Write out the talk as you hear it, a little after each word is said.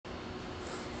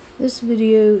This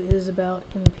video is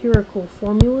about empirical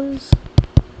formulas,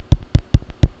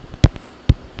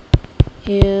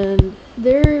 and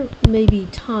there may be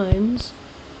times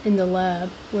in the lab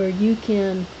where you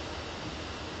can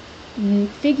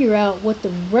figure out what the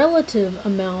relative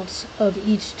amounts of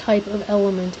each type of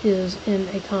element is in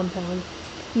a compound.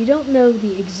 You don't know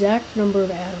the exact number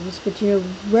of atoms, but you know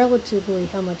relatively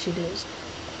how much it is.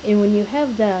 And when you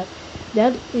have that,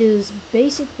 that is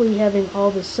basically having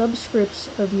all the subscripts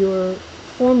of your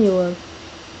formula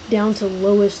down to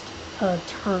lowest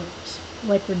terms,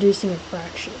 like reducing a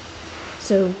fraction.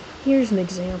 So here's an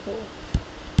example.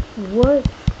 What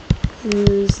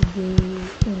is the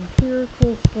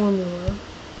empirical formula?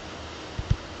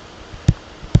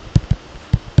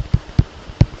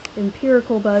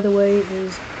 Empirical, by the way,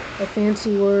 is a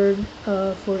fancy word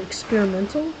for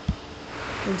experimental,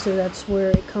 and so that's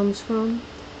where it comes from.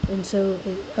 And so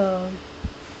the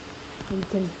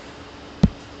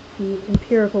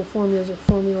empirical formula is a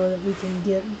formula that we can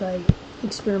get by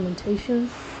experimentation.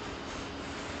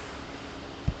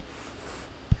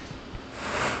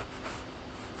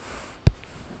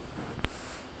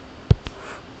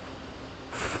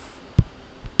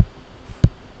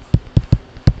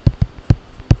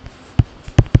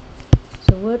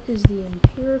 So what is the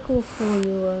empirical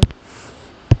formula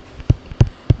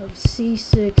of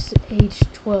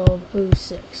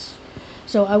C6H12O6?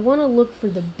 So I want to look for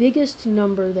the biggest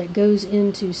number that goes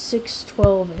into 6,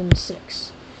 12, and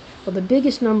 6. Well, the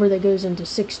biggest number that goes into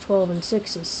 6, 12, and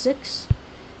 6 is 6.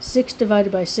 6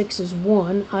 divided by 6 is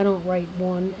 1. I don't write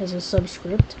 1 as a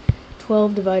subscript.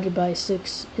 12 divided by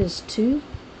 6 is 2.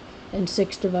 And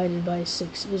 6 divided by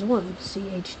 6 is 1,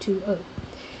 CH2O.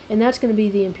 And that's going to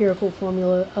be the empirical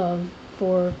formula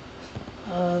for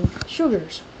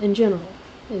sugars in general,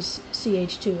 is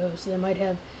CH2O. So you might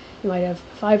have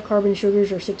 5 carbon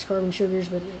sugars or 6 carbon sugars,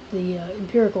 but the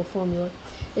empirical formula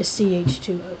is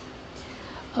CH2O.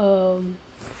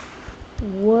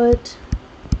 What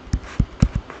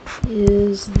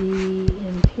is the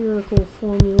empirical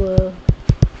formula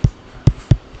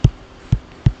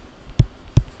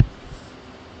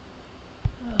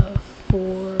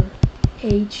for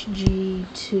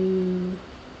Hg2S?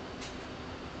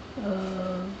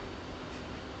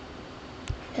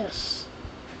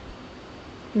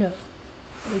 No,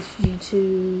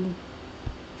 Hg2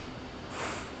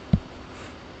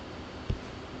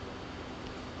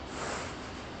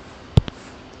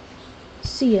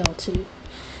 Cl2.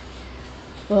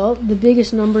 Well, the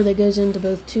biggest number that goes into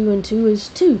both 2 and 2 is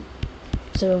 2.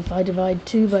 So if I divide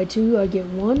 2 by 2, I get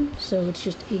 1, so it's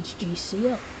just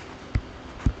HgCl.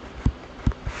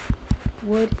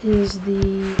 What is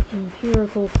the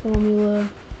empirical formula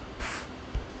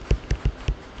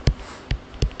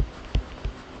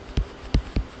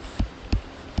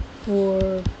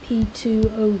for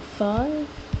P2O5,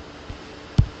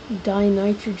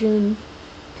 dinitrogen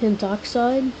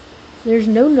pentoxide? There's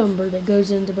no number that goes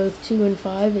into both 2 and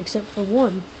 5 except for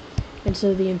 1, and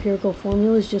so the empirical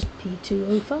formula is just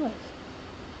P2O5.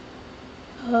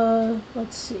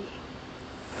 Let's see.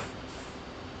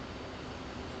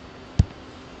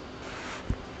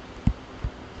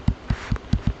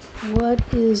 What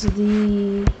is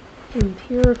the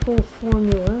empirical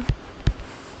formula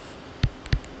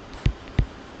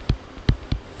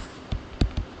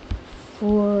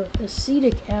for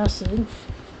acetic acid?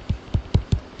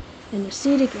 And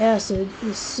acetic acid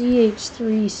is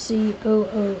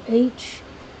CH3COOH.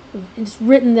 It's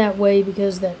written that way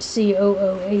because that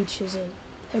COOH is a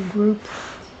group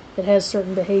that has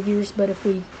certain behaviors, but if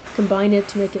we combine it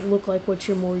to make it look like what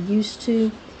you're more used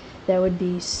to, that would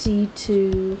be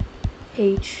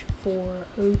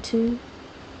C2H4O2.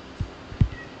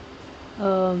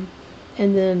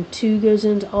 And then 2 goes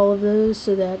into all of those,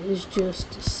 so that is just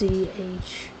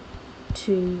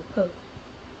CH2O.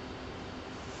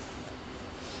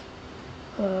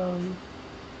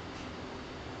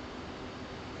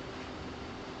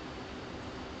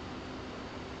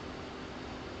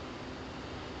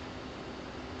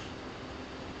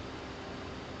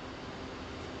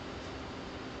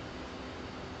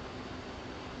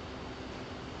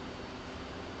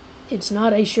 It's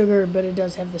not a sugar, but it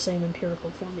does have the same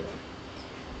empirical formula.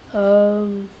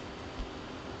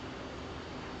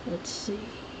 Let's see.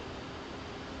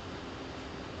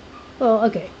 Well,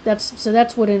 okay,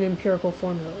 that's what an empirical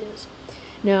formula is.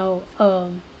 Now,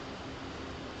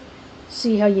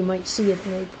 see how you might see it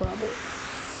in a problem.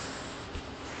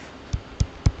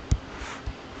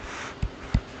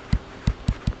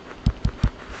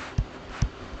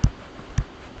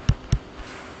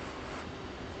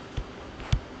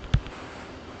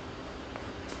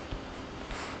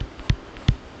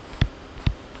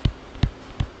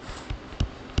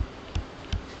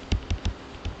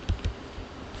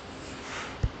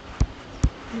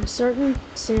 certain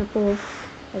sample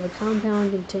of a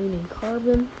compound containing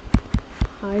carbon,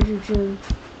 hydrogen,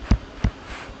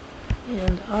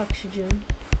 and oxygen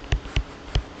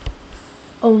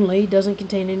only, doesn't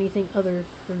contain anything other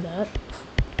than that,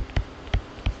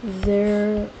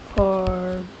 there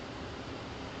are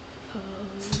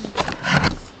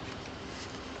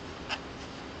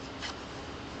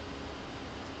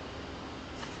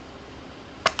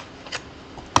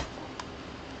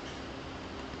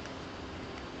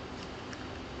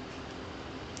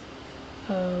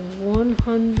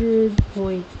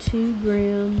 100.2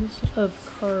 grams of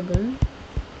carbon,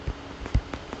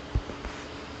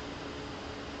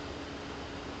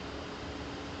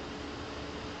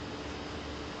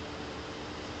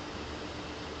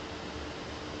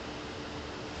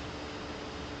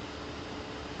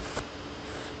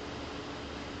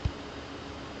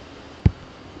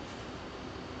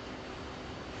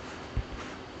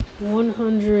 one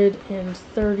hundred and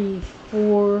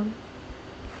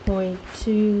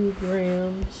 34.2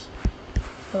 grams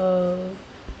of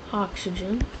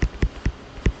oxygen,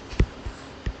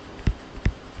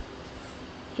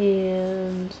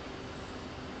 and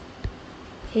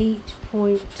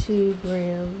 8.2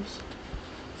 grams,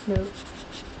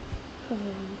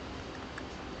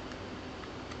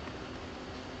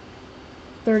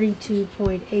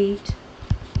 32.8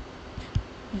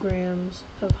 grams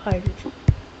of hydrogen.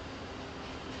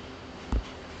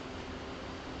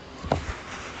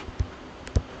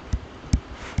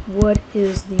 What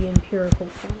is the empirical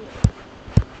formula?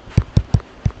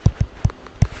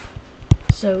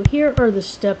 So here are the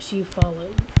steps you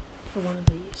followed for one of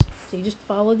these. So you just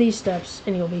follow these steps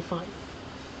and you'll be fine.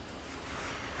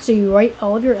 So you write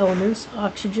all of your elements: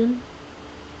 oxygen,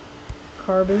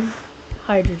 carbon,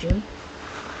 hydrogen.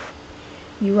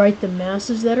 You write the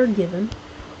masses that are given,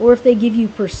 or if they give you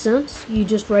percents, you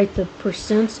just write the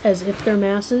percents as if they're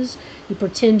masses. You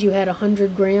pretend you had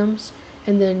 100 grams,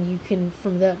 and then you can,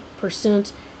 from that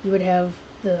percent, you would have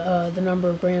the number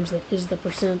of grams that is the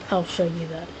percent. I'll show you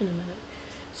that in a minute.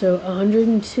 So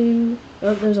 102,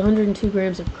 there's 102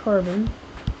 grams of carbon,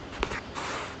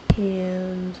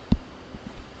 and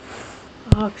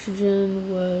oxygen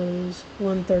was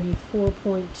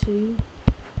 134.2,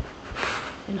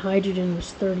 and hydrogen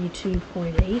was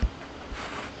 32.8.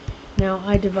 Now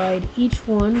I divide each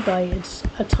one by its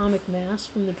atomic mass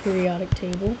from the periodic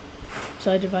table.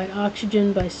 So I divide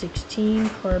oxygen by 16,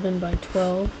 carbon by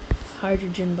 12,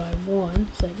 hydrogen by 1,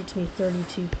 so that gets me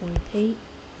 32.8.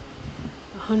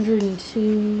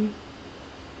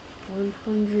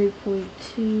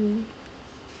 100.2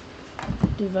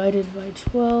 divided by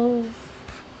 12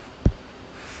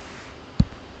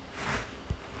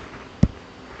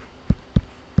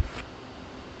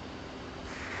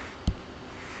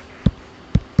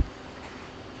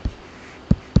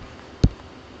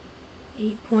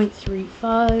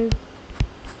 8.35,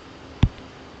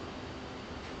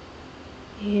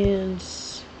 and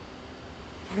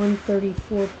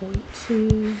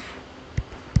 134.2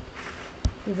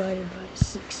 divided by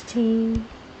 16,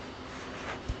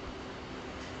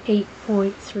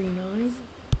 8.39.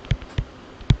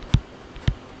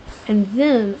 And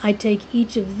then I take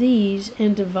each of these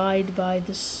and divide by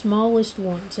the smallest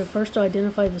one. So first I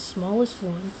identify the smallest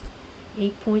one,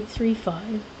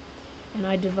 8.35. And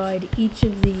I divide each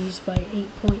of these by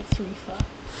 8.35.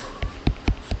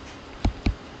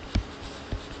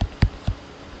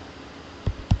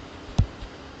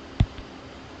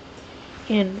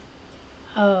 And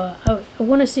I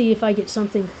want to see if I get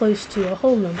something close to a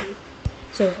whole number.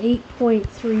 So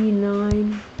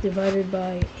 8.39 divided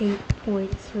by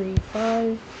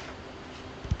 8.35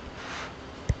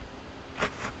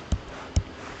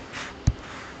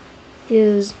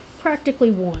 is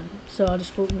practically 1. So I'll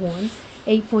just put 1.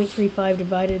 8.35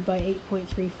 divided by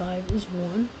 8.35 is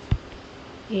 1.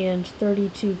 And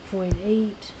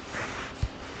 32.8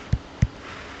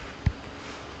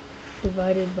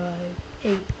 divided by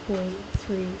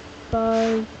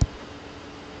 8.35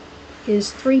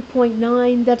 is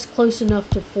 3.9. That's close enough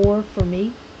to 4 for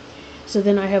me. So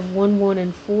then I have 1, 1,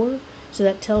 and 4. So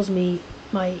that tells me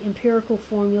my empirical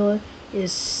formula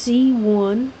is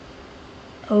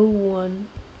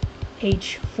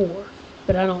C1O1H4.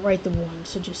 But I don't write the 1,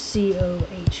 so just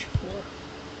COH4.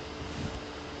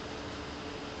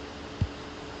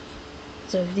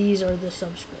 So these are the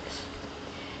subscripts.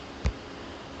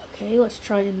 Okay, let's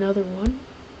try another one.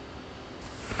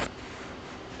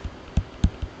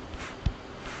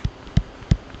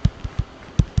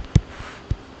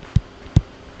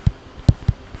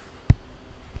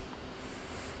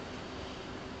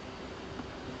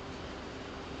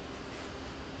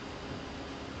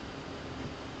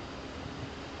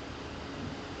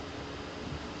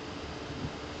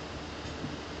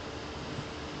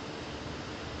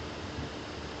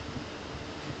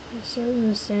 a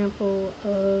certain sample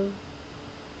of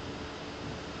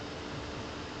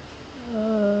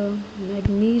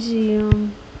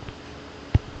magnesium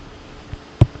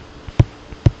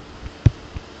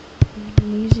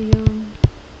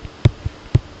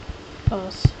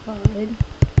phosphide,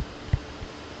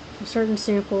 a certain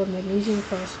sample of magnesium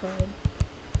phosphide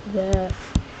that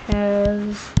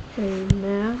has a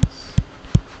mass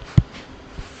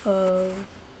of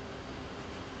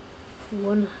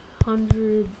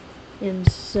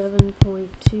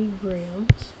 107.2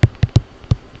 grams.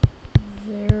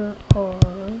 There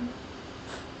are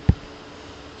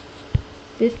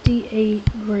 58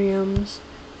 grams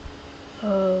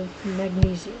of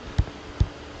magnesium.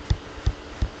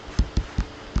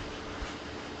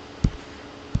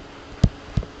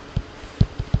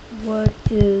 What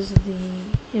is the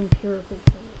empirical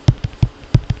formula?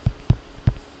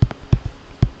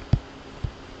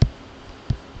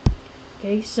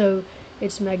 Okay, so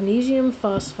it's magnesium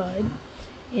phosphide,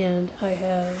 and I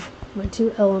have my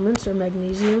two elements are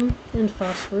magnesium and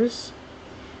phosphorus.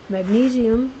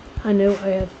 Magnesium, I know I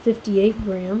have 58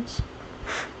 grams.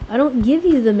 I don't give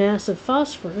you the mass of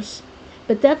phosphorus,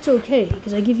 but that's okay,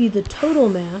 because I give you the total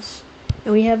mass,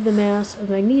 and we have the mass of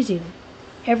magnesium.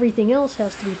 Everything else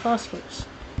has to be phosphorus.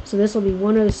 So this will be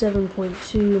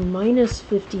 107.2 minus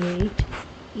 58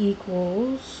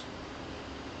 equals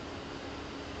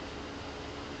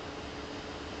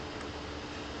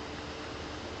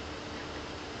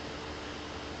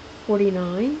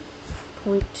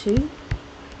 49.2.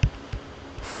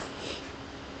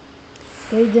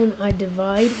 Okay, then I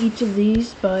divide each of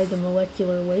these by the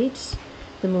molecular weights.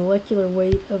 The molecular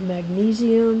weight of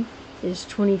magnesium is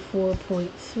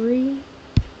 24.3.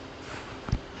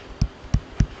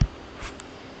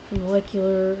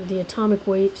 The atomic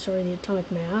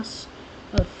mass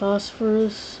of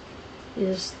phosphorus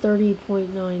is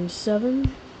 30.97.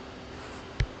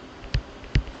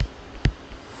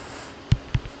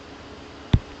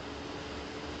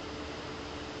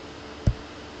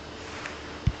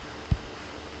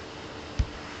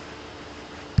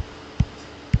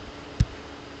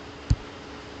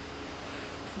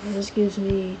 This gives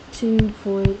me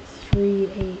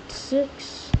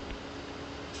 2.386.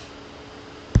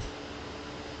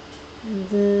 And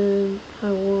then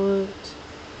I want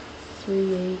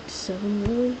 387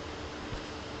 really.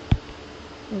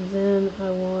 And then I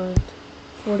want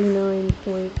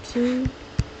 49.2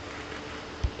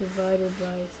 divided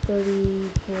by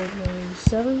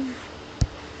 30.97.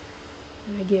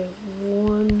 And I get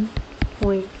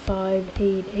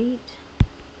 1.588.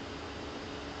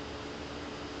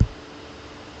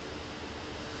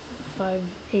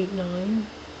 589.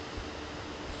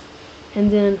 And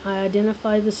then I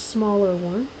identify the smaller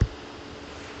one,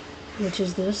 which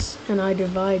is this, and I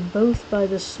divide both by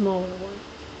the smaller one.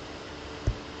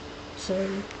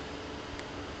 So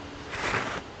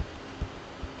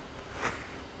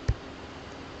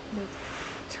the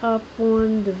top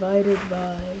one divided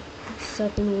by the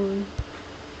second one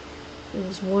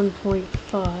is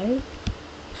 1.5.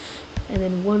 And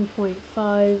then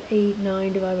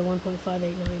 1.589 divided by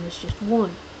 1.589 is just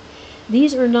 1.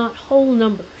 These are not whole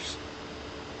numbers.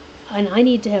 And I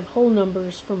need to have whole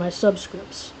numbers for my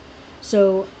subscripts.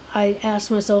 So I asked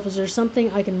myself, is there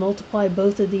something I can multiply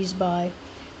both of these by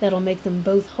that'll make them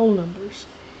both whole numbers?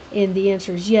 And the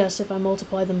answer is yes. If I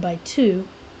multiply them by 2,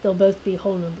 they'll both be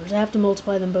whole numbers. I have to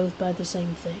multiply them both by the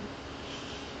same thing.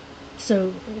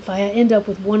 So if I end up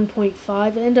with 1.5, I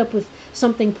end up with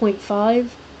something 0.5,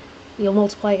 you'll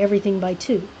multiply everything by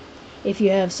 2. If you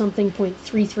have something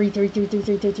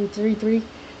 0.33333333,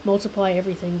 multiply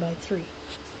everything by 3.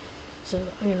 So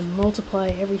I'm going to multiply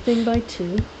everything by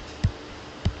 2.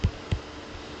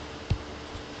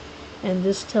 And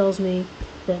this tells me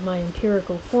that my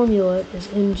empirical formula is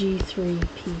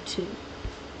Mg3P2.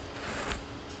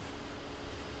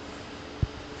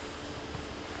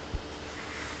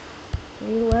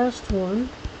 Okay, last one.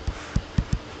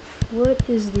 What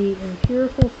is the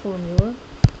empirical formula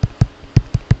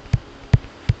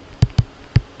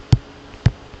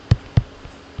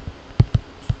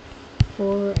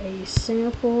for a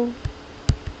sample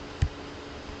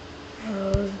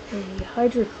of a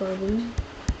hydrocarbon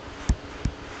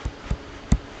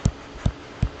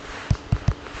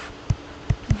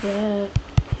that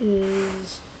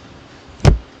is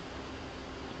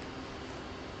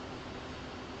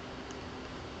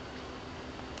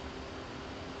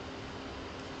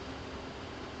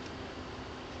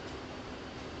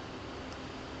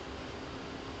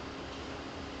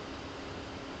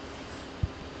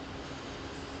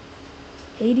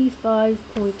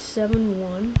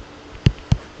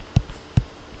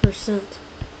 (85.71%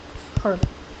 carbon?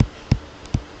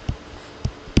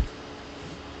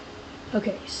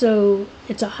 Okay, so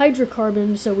it's a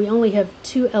hydrocarbon, so we only have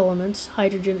two elements,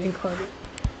 hydrogen and carbon.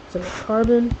 So we have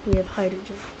carbon, we have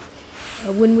hydrogen.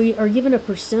 When we are given a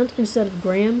percent instead of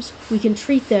grams, we can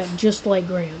treat that just like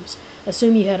grams.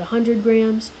 Assume you had 100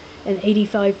 grams, and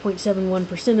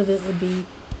 85.71% of it would be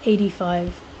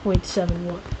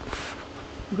 85.71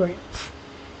 grams.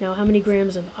 Now, how many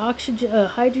grams of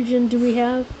hydrogen do we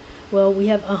have? Well, we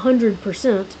have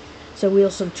 100%, so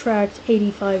we'll subtract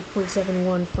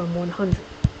 85.71 from 100.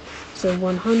 So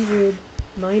 100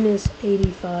 minus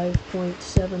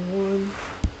 85.71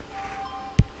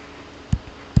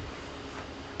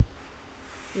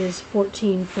 is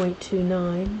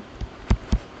 14.29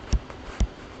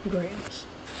 grams.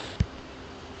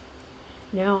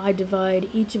 Now I divide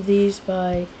each of these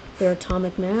by their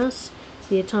atomic mass.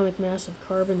 The atomic mass of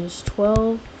carbon is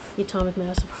 12. The atomic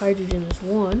mass of hydrogen is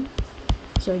 1.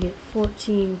 So I get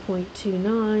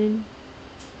 14.29,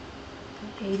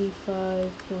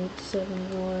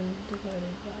 85.71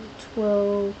 divided by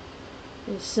 12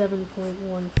 is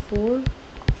 7.14.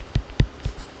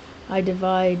 I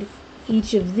divide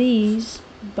each of these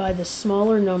by the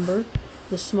smaller number.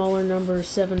 The smaller number is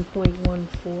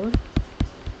 7.14.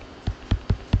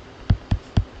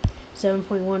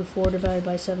 7.14 divided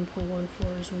by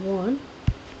 7.14 is 1.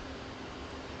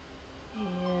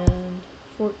 And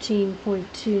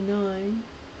 14.29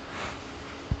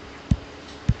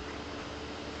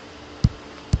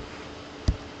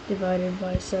 divided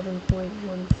by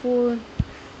 7.14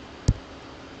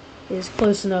 is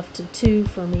close enough to 2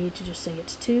 for me to just say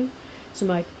it's 2. So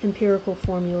my empirical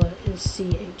formula is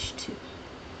CH2.